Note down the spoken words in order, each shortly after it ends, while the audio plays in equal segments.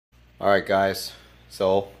Alright guys,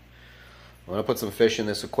 so I'm going to put some fish in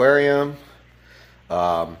this aquarium.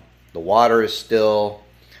 The water is still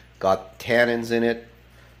got tannins in it.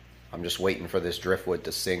 I'm just waiting for this driftwood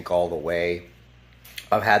to sink all the way.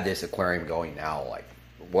 I've had this aquarium going now like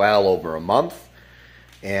well over a month,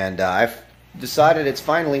 and I've decided it's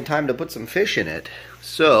finally time to put some fish in it.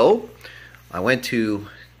 So I went to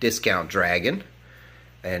Discount Dragon,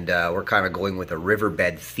 and we're kind of going with a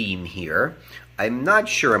riverbed theme here. I'm not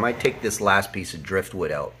sure. I might take this last piece of driftwood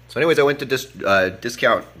out. So anyways, I went to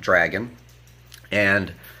Discount Dragon,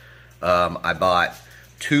 and I bought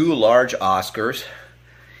 2 large Oscars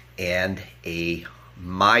and a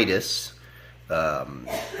Midas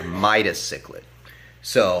cichlid.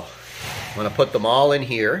 So I'm going to put them all in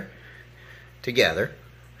here together,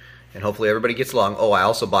 and hopefully everybody gets along. Oh, I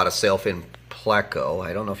also bought a sailfin pleco.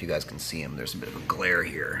 I don't know if you guys can see him. There's a bit of a glare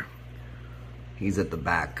here. He's at the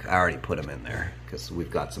back. I already put him in there because we've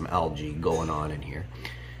got some algae going on in here.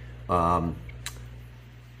 Yeah,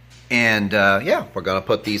 we're gonna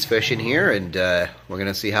put these fish in here, and we're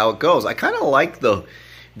gonna see how it goes. I kind of like the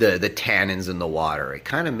tannins in the water. It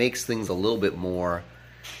kind of makes things a little bit more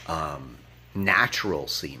natural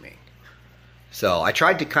seeming. So I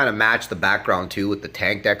tried to kind of match the background too with the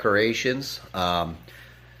tank decorations. I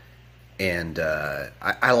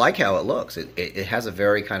like how it looks. It has a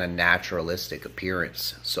very kind of naturalistic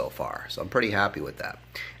appearance so far. So I'm pretty happy with that.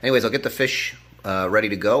 Anyways, I'll get the fish ready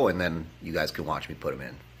to go, and then you guys can watch me put them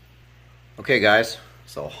in. Okay guys,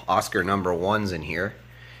 so Oscar number 1's in here.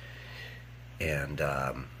 And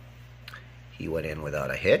he went in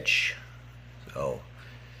without a hitch. So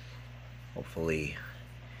hopefully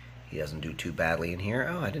he doesn't do too badly in here.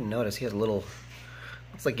 Oh, I didn't notice he has a little...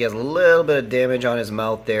 Looks like he has a little bit of damage on his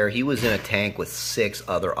mouth there. He was in a tank with 6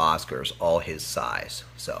 other Oscars, all his size.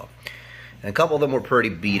 So, and a couple of them were pretty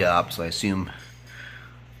beat up, so I assume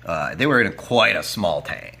they were in quite a small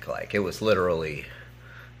tank. Like, it was literally,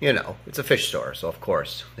 you know, it's a fish store, so of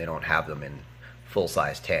course they don't have them in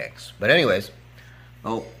full-size tanks. But anyways,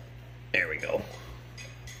 oh, there we go.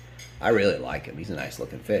 I really like him. He's a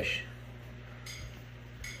nice-looking fish.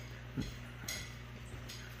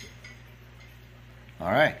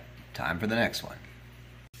 Alright, time for the next one.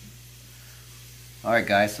 Alright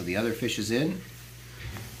guys, so the other fish is in.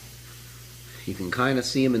 You can kind of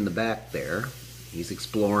see him in the back there. He's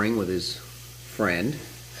exploring with his friend.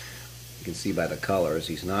 You can see by the colors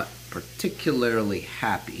he's not particularly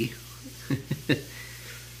happy.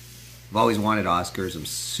 I've always wanted Oscars. I'm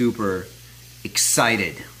super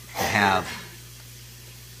excited to have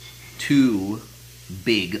 2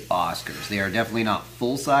 big Oscars. They are definitely not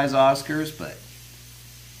full-size Oscars, but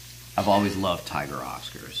I've always loved tiger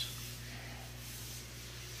Oscars.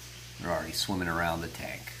 They're already swimming around the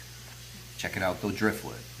tank. Checking out the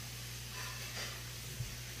driftwood.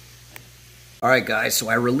 Alright guys, so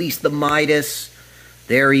I released the Midas.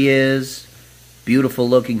 There he is. Beautiful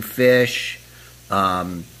looking fish.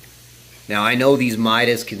 Now I know these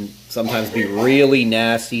Midas can sometimes be really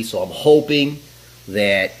nasty, so I'm hoping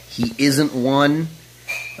that he isn't one.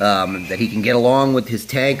 That he can get along with his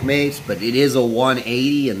tank mates, but it is a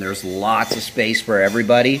 180 and there's lots of space for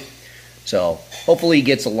everybody. So hopefully he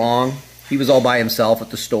gets along. He was all by himself at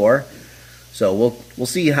the store, so we'll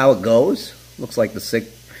see how it goes. Looks like the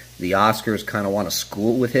Oscars kind of want to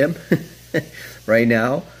school with him right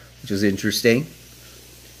now, which is interesting.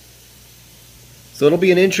 So it'll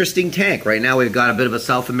be an interesting tank. Right now we've got a bit of a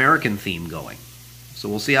South American theme going, so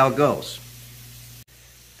we'll see how it goes.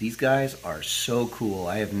 These guys are so cool.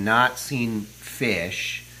 I have not seen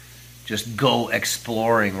fish just go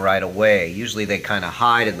exploring right away. Usually they kind of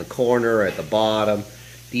hide in the corner or at the bottom.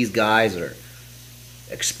 These guys are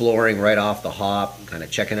exploring right off the hop, kind of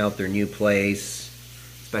checking out their new place,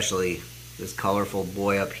 especially this colorful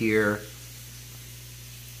boy up here.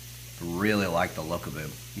 I really like the look of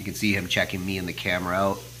him. You can see him checking me and the camera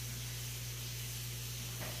out.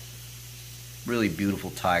 Really beautiful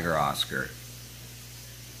tiger Oscar.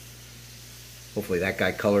 Hopefully that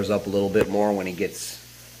guy colors up a little bit more when he gets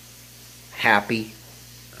happy.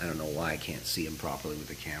 I don't know why I can't see him properly with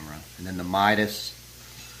the camera. And then the Midas,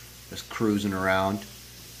 just cruising around.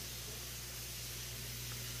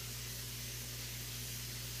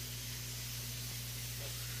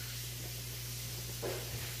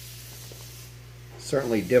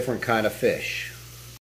 Certainly different kind of fish.